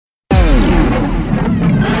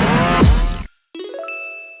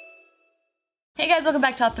Hey guys, welcome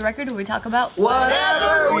back to Off the Record, where we talk about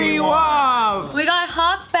whatever we want. We got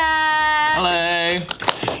Hawk back.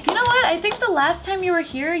 Hello. You know what? I think the last time you were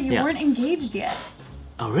here, you weren't engaged yet.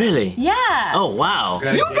 Oh, really? Yeah. Oh, wow.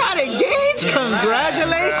 You got engaged!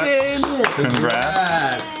 Congratulations!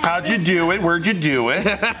 Congrats. How'd you do it? Where'd you do it?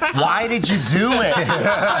 Why did you do it?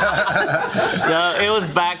 So it was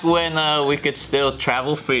back when we could still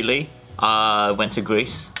travel freely. Went to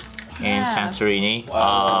Greece in Santorini.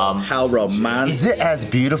 How romantic. Is it as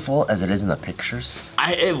beautiful as it is in the pictures?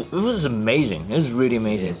 It was amazing. It was really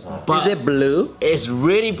amazing. But Is it blue? it's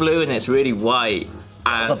really blue and it's really white. The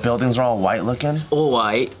And buildings are all white looking. all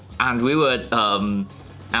white. And we were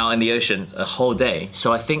out in the ocean a whole day.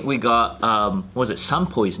 So I think we got, was it sun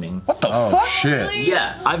poisoning? What the fuck? Shit.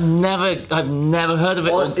 Yeah, I've never heard of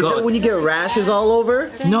it. Oh, is that when you get rashes all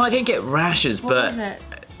over? No, I didn't get rashes, What but was it?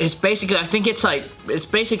 it's basically, I think it's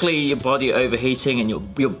basically your body overheating and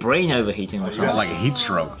your brain overheating or You got something. like a heat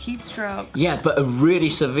stroke. Heat stroke. Yeah, but a really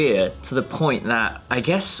severe, to the point that I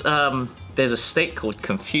guess there's a state called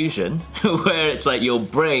confusion where it's like your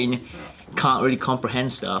brain can't really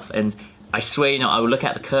comprehend stuff, and I swear, I would look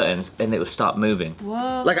at the curtains and it would start moving.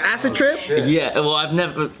 Whoa. Like an acid trip? Yeah, well, I've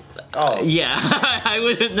never. Yeah, I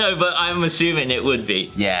wouldn't know, but I'm assuming it would be.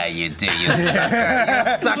 Yeah, you do, you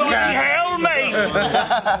sucker. Hell, mate!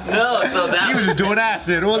 No, so that He was just doing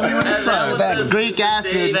acid. It wasn't even the sun. That Greek day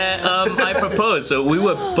acid. that I proposed. So we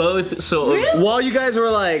were both sort of. While you guys were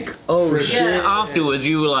like, oh shit. Yeah, afterwards,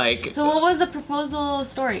 you were like. So what was the proposal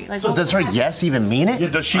story? Like, So does her yes even mean Yeah,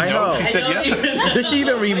 it? does she I know? know. She said yes. Does she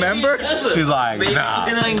even remember? She's like, You're nah.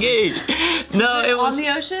 not engaged. No, it on was. the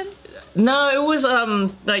ocean? No, it was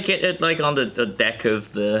like like on the deck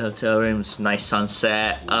of the hotel room. It was nice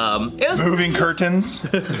sunset. It was Moving curtains.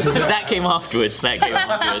 that came afterwards.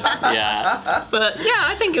 Yeah, but yeah,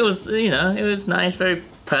 I think it was it was nice, very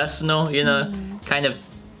personal. Kind of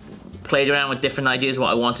played around with different ideas what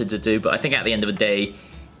I wanted to do. But I think at the end of the day,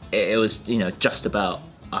 it was just about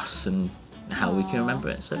us and how we can remember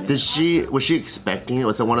it. So Was she expecting it?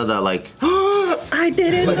 Was it one of the like, I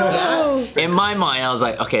didn't know. in my mind, I was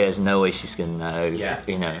like, okay, there's no way she's gonna know.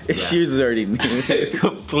 She was already new.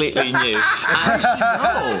 Completely new.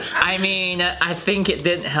 I mean, I think it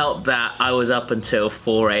didn't help that I was up until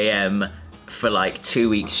 4 a.m. for like 2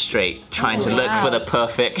 weeks straight trying to look for the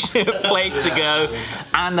perfect place to go,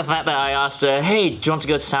 and the fact that I asked her, hey, do you want to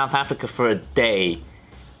go to South Africa for a day?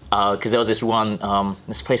 Because there was this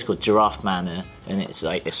this place called Giraffe Manor, and it's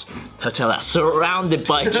like this hotel that's surrounded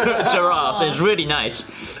by giraffes. It's really nice,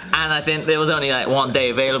 and I think there was only like 1 day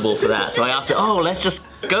available for that. So I asked her, oh, let's just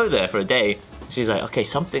go there for a day. She's like, okay,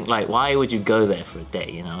 something like, why would you go there for a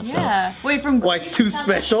day? So, Yeah. Wait, from Why it's too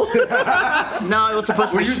special? no, it was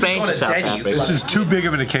supposed to be Spain to South Africa. This is too big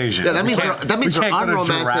of an occasion. yeah, that means we you're can't go to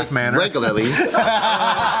Giraffe unromantic Manor. regularly.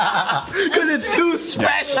 Because it's too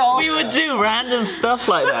special. We would do random stuff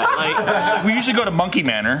like that. Like, We usually go to Monkey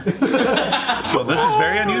Manor. So this is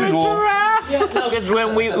very unusual. because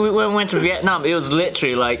when we went to Vietnam, it was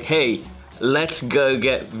literally like, hey, let's go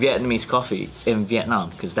get Vietnamese coffee in Vietnam,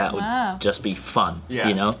 because that would Wow. just be fun,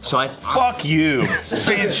 So Fuck you,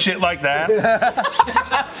 saying shit like that.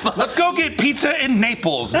 Let's go get pizza in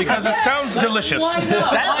Naples because it sounds delicious. That's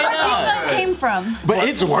where pizza came from. But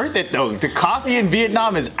it's worth it though. The coffee in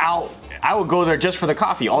Vietnam is out. I would go there just for the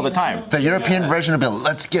coffee all the time. The European version would be,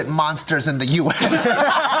 let's get monsters in the U.S.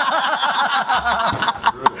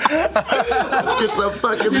 Get some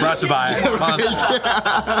fucking. Brought to by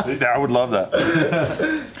I would love that.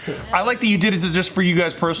 I like that you did it just for you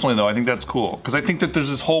guys personally, though. I think that's cool because I think that there's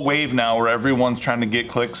this whole wave now where everyone's trying to get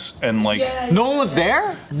clicks and like. No one was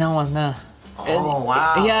there? no one, no. Oh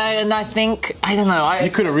wow. Yeah, and I think, I don't know, I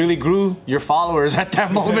You could have really grew your followers at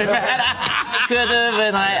that moment, man. could have,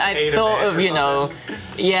 and I thought of,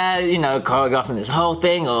 choreographing this whole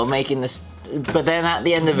thing or making this, but then at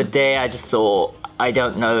the end of the day, I just thought, I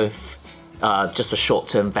don't know if just a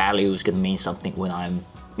short-term value is going to mean something when I'm,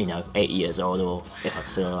 8 years old, or if I'm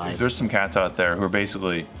still alive. There's some cats out there who are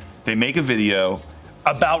basically, they make a video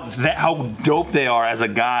about how dope they are as a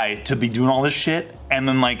guy to be doing all this shit, and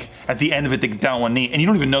then like at the end of it they get down on one knee, and you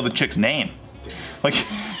don't even know the chick's name. Like,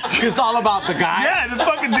 It's all about the guy. yeah, the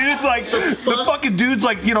fucking dude's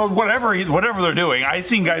like, whatever they're doing. I've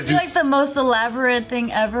seen guys do. It's like the most elaborate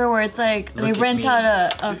thing ever, where it's like they rent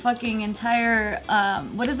out a fucking entire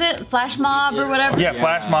what is it, flash mob or whatever. Yeah,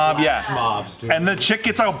 flash mob, yeah. Mobs, dude. And the chick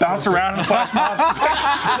gets all bounced around in the flash mob.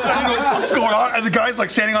 I don't know what's going on. And the guy's like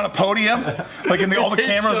standing on a podium, like, and all the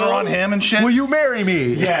cameras are on him and shit. Will you marry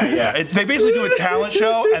me? Yeah. They basically do a talent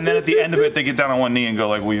show, and then at the end of it, they get down on one knee and go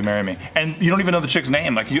like, "Will you marry me?" And don't even know the chick's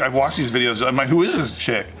name. Like I've watched these videos. I'm like, who is this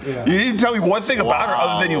chick? You didn't tell me one thing about her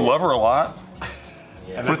other than you love her a lot.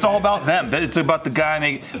 But it's all about them. It's about the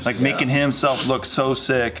guy making himself look so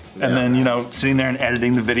sick, and then sitting there and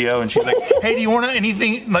editing the video. And she's like, "Hey, do you want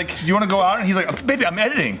anything? Like, do you want to go out?" And he's like, "Baby, I'm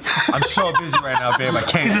editing. I'm so busy right now, babe. I You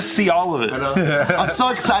can't. can just see all of it." I'm so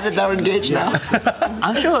excited that we're engaged now.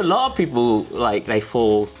 I'm sure a lot of people like they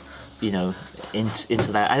fall,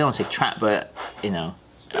 into that. I don't want to say trap, but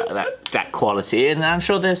that quality, and I'm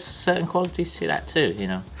sure there's certain qualities to that too.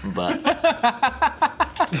 But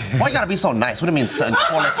Why you gotta be so nice? What do you mean certain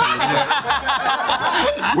qualities?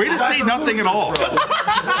 Way to say nothing at all.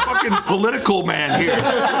 Fucking political man here,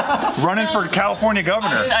 running for California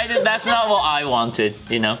governor. that's not what I wanted.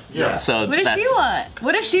 Yeah. So What does she want?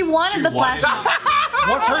 What if she wanted the flash mob?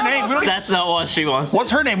 What's her name? That's not what she wanted.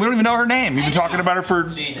 What's her name? We don't even know her name. You've been talking about her for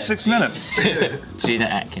 6 minutes. Gina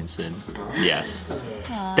Atkinson. Yes.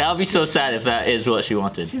 That would be so sad if that is what she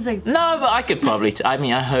wanted. She's like, no, but I could probably. I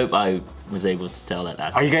hope I was able to tell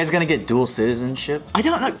that. Are you guys gonna get dual citizenship? I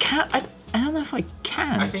don't know. I don't know if I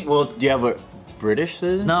can. Well, do you have a British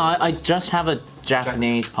citizen? No, I just have a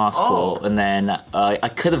Japanese passport, and then I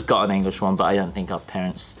could have got an English one, but I don't think our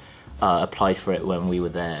parents applied for it when we were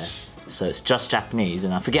there. So it's just Japanese,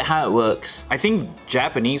 and I forget how it works. I think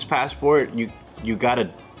Japanese passport, you gotta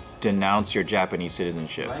denounce your Japanese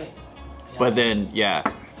citizenship. Right. But then, yeah,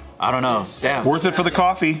 I don't know. Damn. Worth it for the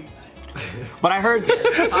coffee. But I heard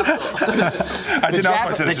I did not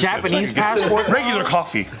my the citizenship. Japanese passport, Regular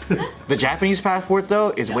coffee. the Japanese passport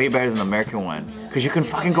though is way better than the American one, because you can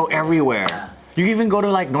fucking go everywhere. You can even go to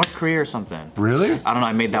like North Korea or something. Really? I don't know.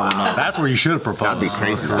 I made that one up. That's where you should have proposed. That'd be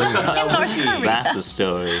crazy. North Korea. That's the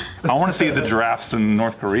story. I want to see the giraffes in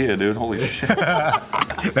North Korea, dude. Holy shit.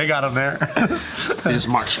 They got him there. They just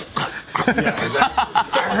march.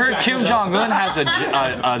 I heard Kim Jong Un has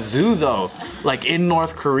a zoo though, like in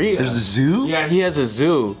North Korea. There's a zoo? Yeah, he has a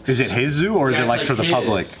zoo. Is it his zoo or is it like for the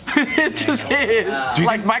public? It's just his.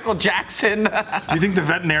 Like Michael Jackson. Do you think the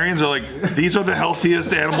veterinarians are like, these are the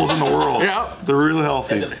healthiest animals in the world? Yep. They're really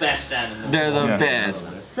healthy. The best animal. They're the Yeah. best.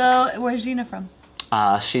 So, where's Gina from?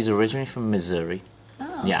 She's originally from Missouri.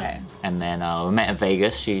 Oh, Yeah, okay. and then we met in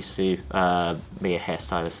Vegas. She used to be a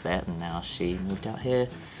hairstylist there, and now she moved out here.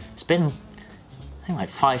 It's been, I think, like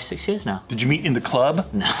 5-6 years now. Did you meet in the club?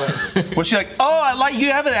 No, Was she like, oh, I like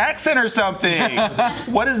you have an accent or something?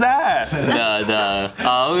 What is that?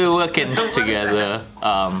 no. We were working together.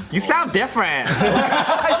 You sound different.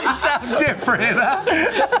 You sound different.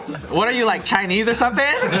 What are you, like Chinese or something?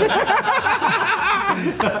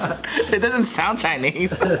 It doesn't sound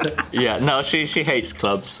Chinese. Yeah, no, she hates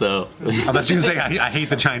clubs, so. I thought you were saying I hate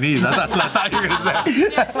the Chinese. That's what I thought you were gonna say.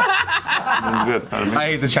 Good. I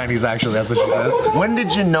hate the Chinese actually. That's what she says. When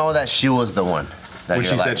did you know that she was the one? That When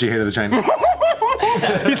you're she said like- she hated the Chinese.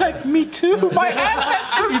 He's like, me too. My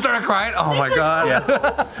ancestors. You started crying. Oh my god.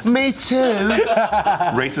 Yeah. Me too.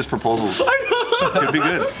 Racist proposals. Could be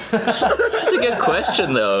good. That's a good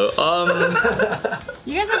question, though.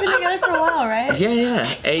 You guys have been together for a while, right? Yeah,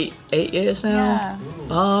 8 years now.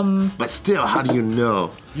 Yeah. But still, how do you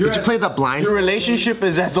know? Did you play the blind? Your relationship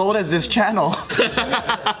is as old as this channel.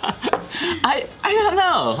 I don't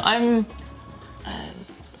know. I'm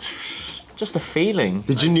just a feeling.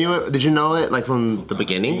 Did you knew it? Did you know it like from the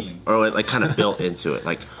beginning, or it like kind of built into it?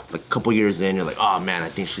 Like a couple years in, you're like, oh man, I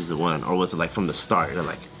think she's the one, or was it like from the start? You're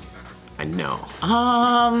like, I know.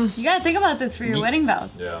 You gotta think about this for your wedding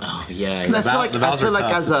vows. Yeah. 'Cause I feel like, the vows are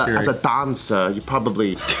tough, as it's a scary. dancer, you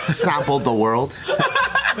probably sampled the world,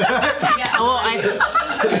 Yeah. Well, I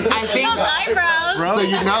think. Those eyebrows. so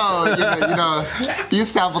you know, you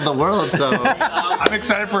sampled the world. So I'm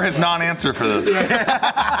excited for his non-answer for this.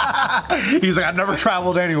 He's like, I've never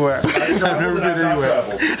traveled anywhere. I've never been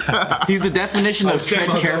anywhere. He's the definition of tread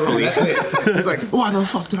carefully. he's like, why the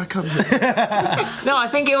fuck did I come here? No, I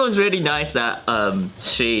think it was really nice that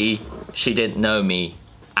she didn't know me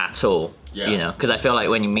at all. You know, because I feel like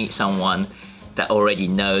when you meet someone that already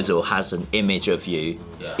knows or has an image of you,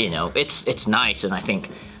 you know, it's nice. And I think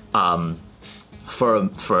for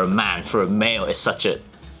a man, for a male, it's such a,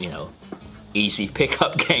 you know, easy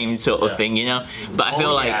pickup game sort of thing, you know. But I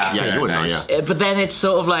feel like, Yeah, you would know. Yeah. but then it's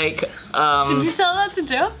sort of like Did you tell that to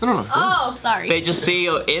Joe? No. Oh, sorry. they just see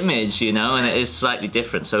your image, you know, and it is slightly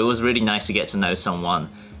different. So it was really nice to get to know someone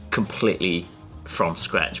completely from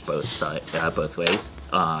scratch, both ways.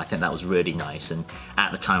 I think that was really nice. And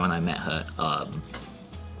at the time when I met her,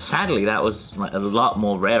 sadly, that was like a lot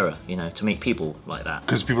more rarer, you know, to meet people like that.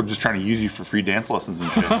 Because people are just trying to use you for free dance lessons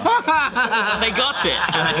and shit. They got it.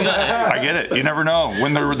 I get it. You never know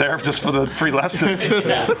when they're there just for the free lessons.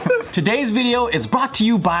 Today's video is brought to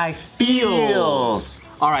you by Feels.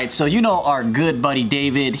 All right, so you know our good buddy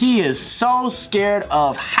David. He is so scared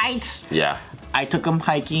of heights. Yeah. I took him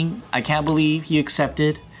hiking. I can't believe he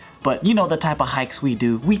accepted. But you know the type of hikes we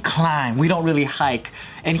do. We climb, we don't really hike.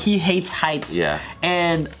 And he hates heights. Yeah.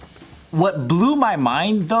 And what blew my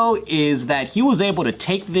mind though is that he was able to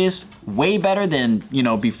take this way better than, you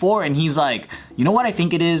know, before. And he's like, you know what I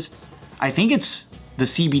think it is? I think it's the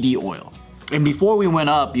CBD oil. And before we went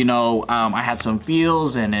up, you know, I had some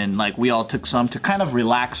Feels and then like we all took some to kind of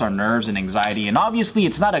relax our nerves and anxiety. And obviously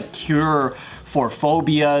it's not a cure for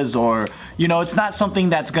phobias or, you know, it's not something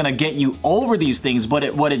that's gonna get you over these things,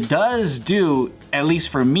 but what it does do, at least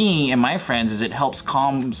for me and my friends, is it helps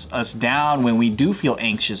calms us down when we do feel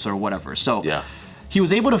anxious or whatever. So Yeah. he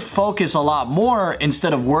was able to focus a lot more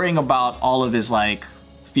instead of worrying about all of his like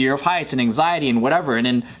fear of heights and anxiety and whatever. And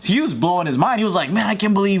then he was blowing his mind. He was like, man, I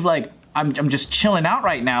can't believe like I'm just chilling out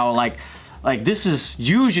right now. Like this is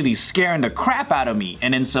usually scaring the crap out of me.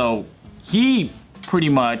 And then so he pretty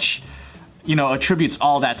much, you know, attributes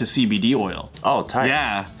all that to CBD oil. Oh, tight.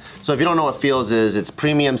 Yeah. So if you don't know what Feels is, it's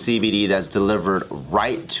premium CBD that's delivered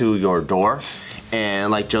right to your door.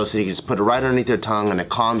 And like Joe said, you can just put it right underneath your tongue and it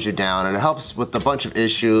calms you down and it helps with a bunch of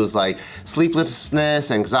issues like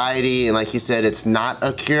sleeplessness, anxiety, and like he said, it's not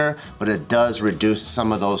a cure, but it does reduce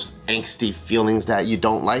some of those angsty feelings that you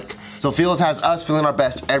don't like. So Feels has us feeling our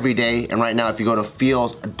best every day, and right now if you go to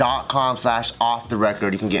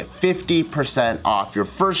feels.com/offtherecord, you can get 50% off your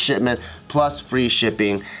first shipment plus free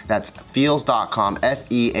shipping. That's feels.com,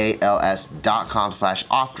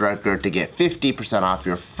 FEALS.com/offtherecord to get 50% off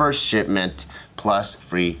your first shipment plus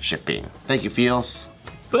free shipping. Thank you, Feels.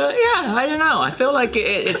 But yeah, I don't know. I feel like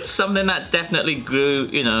it's something that definitely grew,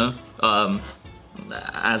 you know,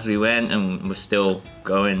 as we went, and we're still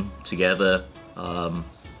going together.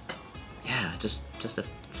 Yeah, just a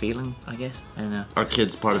feeling, I guess. I don't know. Are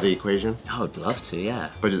kids part of the equation? I would love to, yeah.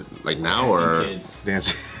 But like now or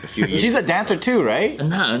Dancing. a few years? She's a dancer too, right?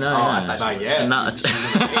 No. Not yet. Not. She's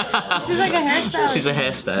like a hairstylist. She's a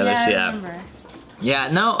hairstylist, Yeah, I yeah. remember. Yeah,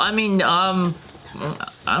 no, I mean, I'm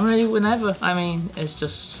ready whenever. I mean, it's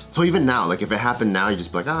just So even now, like if it happened now, you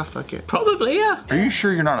just be like, ah, fuck it. probably, yeah. Are you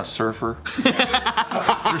sure you're not a surfer?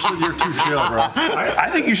 You're too chill, bro. I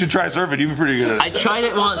think you should try surfing. You'd be pretty good at I it. tried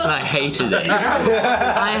it once and I hated it.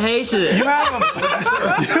 I hated it. You have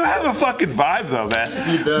a fucking vibe though, man.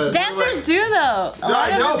 Dancers do though. A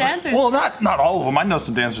lot of the dancers. Well, not all of them. I know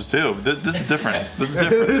some dancers too. This is different. This is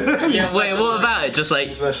different. Yeah, wait, what about it? Just like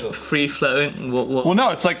free floating? What? Well, no,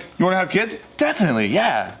 it's like, you want to have kids? Definitely,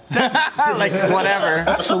 yeah. Like whatever.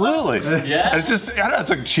 Absolutely. Yeah. It's just, I don't know, it's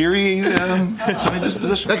like cheery, it's a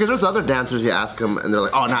disposition. Yeah, because there's other dancers you ask them and they're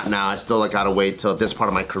like, oh, not now. I still like gotta wait till this part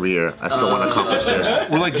of my career. I still want to accomplish this.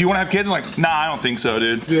 We're like, do you want to have kids? I'm like, nah, I don't think so,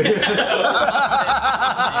 dude.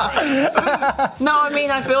 No, I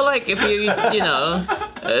mean, I feel like if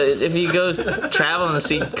you go travel and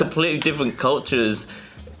see completely different cultures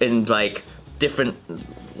in like different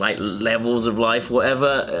like levels of life,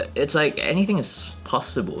 whatever, it's like anything is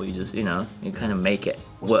possible. You just, you kind of make it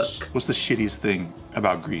work. What's the shittiest thing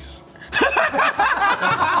about Greece?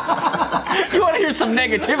 You want to hear some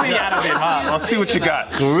negativity out of it, huh? Let's see what you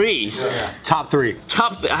got. Greece. Top three.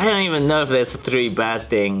 I don't even know if there's 3 bad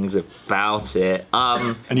things about it.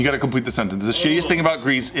 And you got to complete the sentence. The shittiest thing about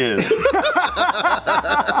Greece is.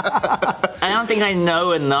 I don't think I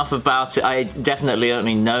know enough about it. I definitely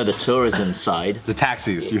only know the tourism side. The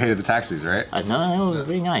taxis. You hated the taxis, right? I know, they were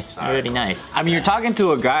really nice. Really nice. I mean, you're talking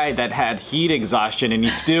to a guy that had heat exhaustion and he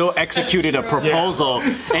still executed a proposal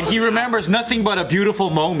and he remembers nothing but a beautiful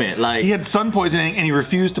moment. Like, He had sun poisoning and he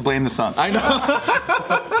refused to blame the sun. I know.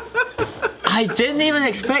 I didn't even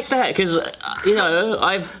expect that because,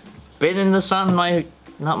 I've been in the sun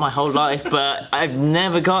not my whole life, but I've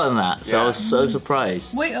never gotten that. So I was so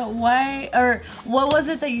surprised. Wait, why? Or what was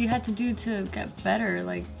it that you had to do to get better?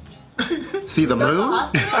 Like, See the moon?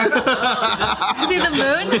 see the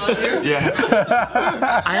moon?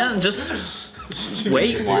 I don't just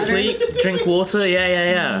wait, sleep, drink water.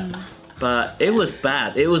 Yeah. But it was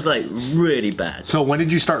bad. It was like really bad. So when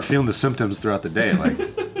did you start feeling the symptoms throughout the day? Like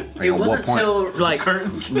It at what wasn't point? till like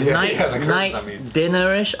night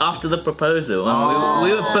dinner-ish after the proposal.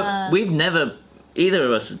 And we've never, either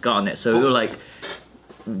of us had gotten it, so we were like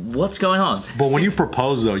what's going on? But when you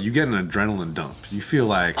propose though, you get an adrenaline dump. You feel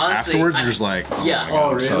like Honestly, afterwards you're just like, oh Yeah. my God,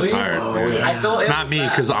 Oh, I'm so tired. I thought it Not was me, that.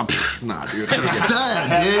 because I'm nah, dude. I Stud,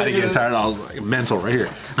 didn't dude. get tired. I was like mental right here.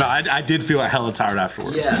 No, I did feel hella tired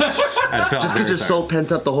afterwards. Yeah. I felt Just very because you're so tired.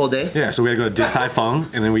 pent up the whole day? Yeah, so we had to go to Din Tai Fung,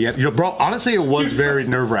 and then we had, bro. Honestly, it was very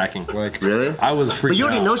nerve wracking. Like, Really? I was freaking But you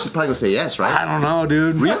already out. know she's probably gonna say yes, I right? don't know,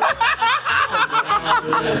 dude. Really?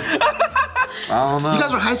 I don't know. You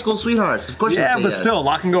guys are high school sweethearts. Of course Yeah, you'll say but yes. still, a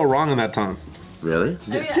lot can go wrong in that time. Really?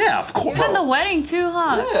 Yeah, of course. Even the wedding too,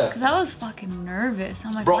 huh? Yeah. Because I was fucking nervous.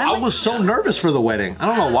 I'm like, Bro, why am I was so nervous for the wedding. I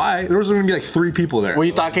don't know why. There was gonna be like 3 people there. Well,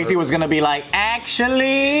 you thought Casey was gonna be like,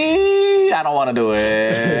 actually, I don't want to do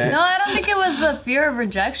it. No, I don't think it was the fear of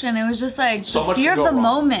rejection. It was just like So the much fear can of the go wrong.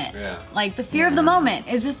 moment. Yeah. Like the fear of the moment.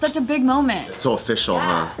 It's just such a big moment. So official,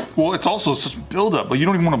 huh? Well, it's also such buildup. Like you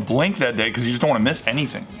don't even want to blink that day because you just don't want to miss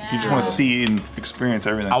anything. You just want to see and experience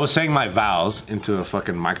everything. I was saying my vows into a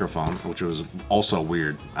fucking microphone, which was also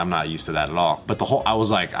weird. I'm not used to that at all. But I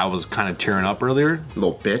was kind of tearing up earlier.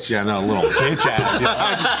 Little bitch. Yeah, no, little bitch ass.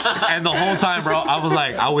 Yeah. And the whole time, bro,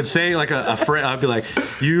 I would say like a friend, I'd be like,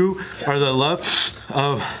 you are the love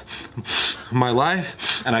of my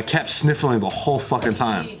life. And I kept sniffling the whole fucking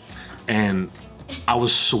time. And I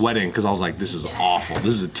was sweating because I was like, this is awful.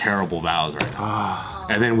 This is a terrible vows right now.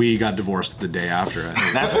 And then we got divorced the day after. I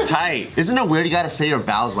think. That's tight. Isn't it weird you gotta say your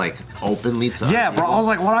vows like openly to Yeah, other bro, people? I was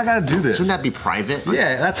like, why do I gotta do this? Shouldn't that be private?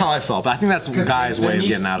 Yeah, that's how I felt. But I think that's a guy's way of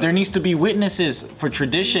getting out of There it. needs to be witnesses for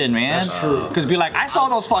tradition, man. That's true. Because be like, I saw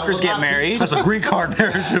those fuckers get married. That's a green card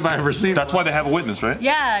marriage if I ever seen. That's why they have a witness, right?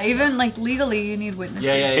 Yeah, even like legally you need witnesses.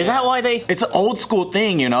 Is that why they? It's an old school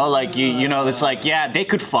thing, you know. Like you know, it's like yeah, they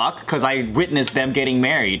could fuck because I witnessed them getting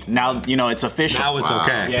married. Now you know it's official. Now it's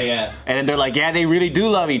okay. yeah. And then they're like, yeah, they really do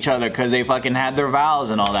love each other because they fucking had their vows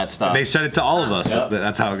and all that stuff. They said it to all of us.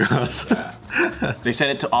 That's how it goes. They said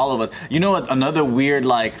it to all of us. You know what? Another weird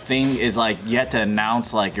like thing is like you had to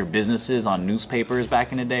announce like your businesses on newspapers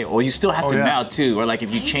back in the day. Or you still have to yeah. now too. Or like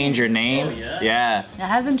if you change your name, yeah. That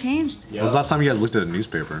hasn't changed. When was the last time you guys looked at a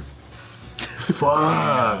newspaper?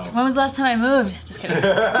 Fuck. When was the last time I moved? Just kidding.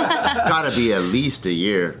 Gotta be at least a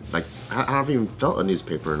year. Like, I haven't even felt a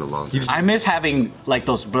newspaper in a long time. I miss having like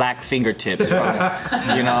those black fingertips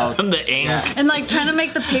from, you know. The ink. And like trying to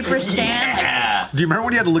make the paper stand. Like, Do you remember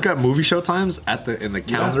when you had to look at movie show times in the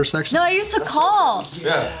calendar section? no, I used to call.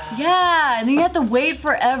 Yeah, and then you have to wait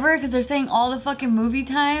forever because they're saying all the fucking movie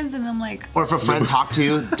times, and I'm like, Or if a friend talked to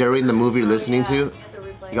you during the movie you're listening to,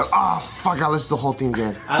 you go, oh, fuck, I listened to the whole thing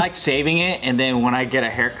again. I like saving it, and then when I get a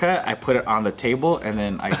haircut, I put it on the table, and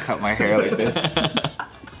then I cut my hair like this.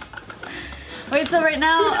 wait, so right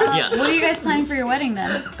now, Yeah. what are you guys planning for your wedding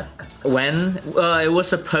then? When? It was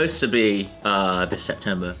supposed to be this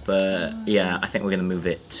September, but yeah, I think we're gonna move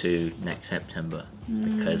it to next September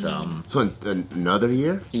because So in another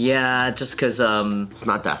year? yeah, just because It's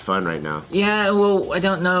not that fun right now. yeah, well, I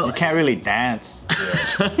don't know. You can't really dance.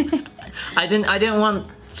 I didn't want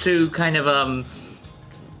to kind of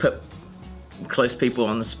put close people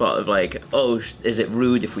on the spot of like, oh, is it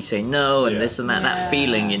rude if we say no and this and that, that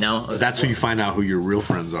feeling, you know? That's who you find out who your real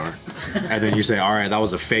friends are, and then you say, all right, that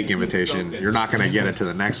was a fake invitation. You're not gonna get it to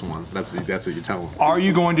the next one. That's what you tell them. Are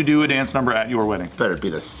you going to do a dance number at your wedding? Better be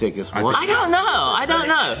the sickest one. I don't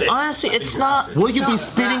know. Honestly, it's not. Will you be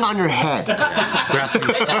spitting on your head? There has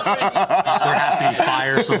to be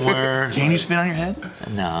fire somewhere. Can you spin on your head?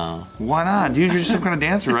 No. Why not, dude? You're just some kind of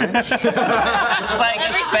dancer, right? It's like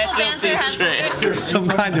a single dancer has specialty trick. You're some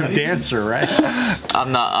kind of dancer, right?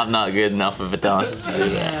 I'm not good enough of a dancer to do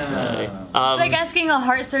that. It's like asking a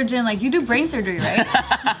heart surgeon, like, you do brain surgery, right?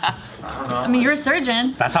 I mean, you're a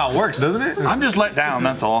surgeon. That's how it works, doesn't it? I'm just let down.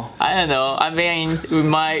 That's all. I don't know. I mean, we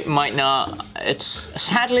might not.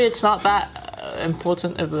 Sadly, it's not that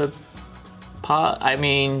important of a part. I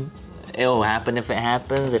mean, it'll happen if it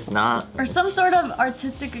happens. If not, Or some sort of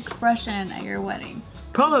artistic expression at your wedding.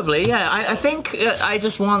 probably. Yeah. I think I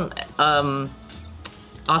just want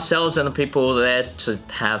ourselves and the people there to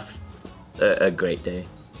have a great day.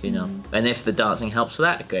 You know, and if the dancing helps with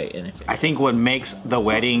that, great. And if I think what makes the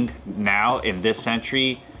wedding now in this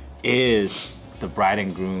century is the bride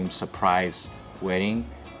and groom surprise wedding,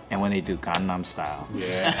 and when they do Gangnam Style.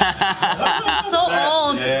 So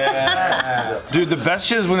old. Dude, the best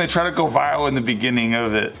shit is when they try to go viral in the beginning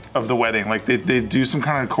of the wedding. Like they do some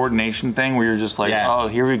kind of coordination thing where you're just like, Yeah. oh,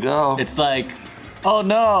 here we go. It's like, oh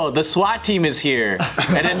no, the SWAT team is here,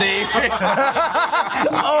 and then they.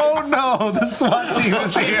 Oh no, the SWAT team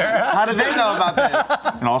is here. How do they know about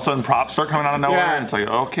this? And all of a sudden props start coming out of nowhere Yeah. and it's like,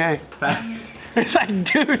 okay. It's like,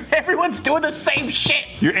 dude, everyone's doing the same shit.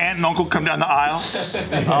 Your aunt and uncle come down the aisle.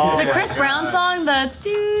 The Chris Brown song, the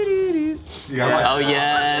doo-doo-doo. Oh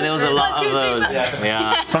yeah, there was a lot of those.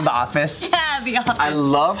 Yeah. From The Office. Yeah, the I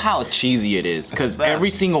love how cheesy it is because every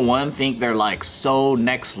single one think they're like so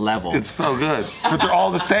next level. It's so good. But they're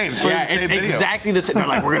all the same. So yeah, the same it's video. exactly the same. They're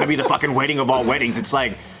like, we're gonna be the fucking wedding of all weddings. It's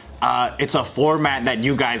like, it's a format that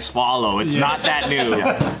you guys follow. It's not that new.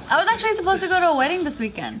 I was actually supposed to go to a wedding this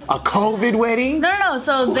weekend. A COVID wedding? No.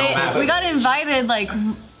 So we got invited like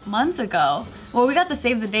months ago. Well, we got to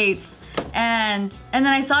save the dates, and then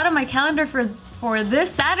I saw it on my calendar for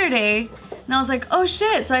this Saturday, and I was like, oh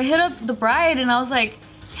shit. So I hit up the bride, and I was like,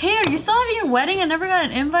 hey, are you still having your wedding? I never got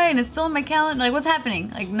an invite, and it's still on my calendar. Like, what's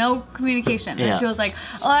happening? Like, no communication. Yeah. And she was like,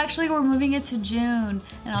 oh, actually, we're moving it to June,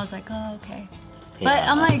 and I was like, oh, okay. But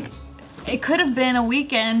I'm like, it could have been a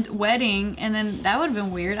weekend wedding, and then that would have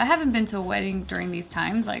been weird. I haven't been to a wedding during these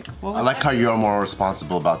times. Like, what was I like that? how you're more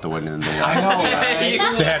responsible about the wedding than they are. I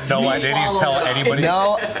know. They had no idea. They didn't tell anybody.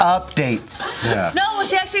 No updates. Yeah. No, well,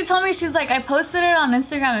 she actually told me, she's like, I posted it on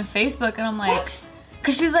Instagram and Facebook, and I'm like,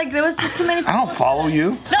 because she's like, there was just too many I don't follow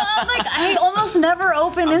you. No, I was like, I almost never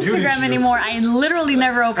open Instagram anymore. I literally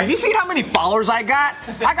never open. Have you seen how many followers I got?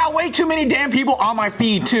 I got way too many damn people on my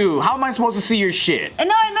feed too. How am I supposed to see your shit? And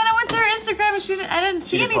no, and then I went to her Instagram and I didn't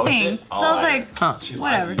see anything. So I was like,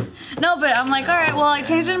 whatever. No, but I'm like, all right, well, I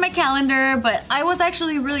changed it in my calendar, but I was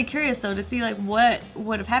actually really curious though to see like what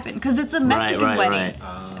would have happened because it's a Mexican wedding.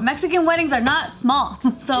 Mexican weddings are not small,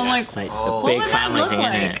 so I'm like, It's like what a big would that family look thing,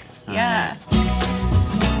 isn't like? it? Yeah.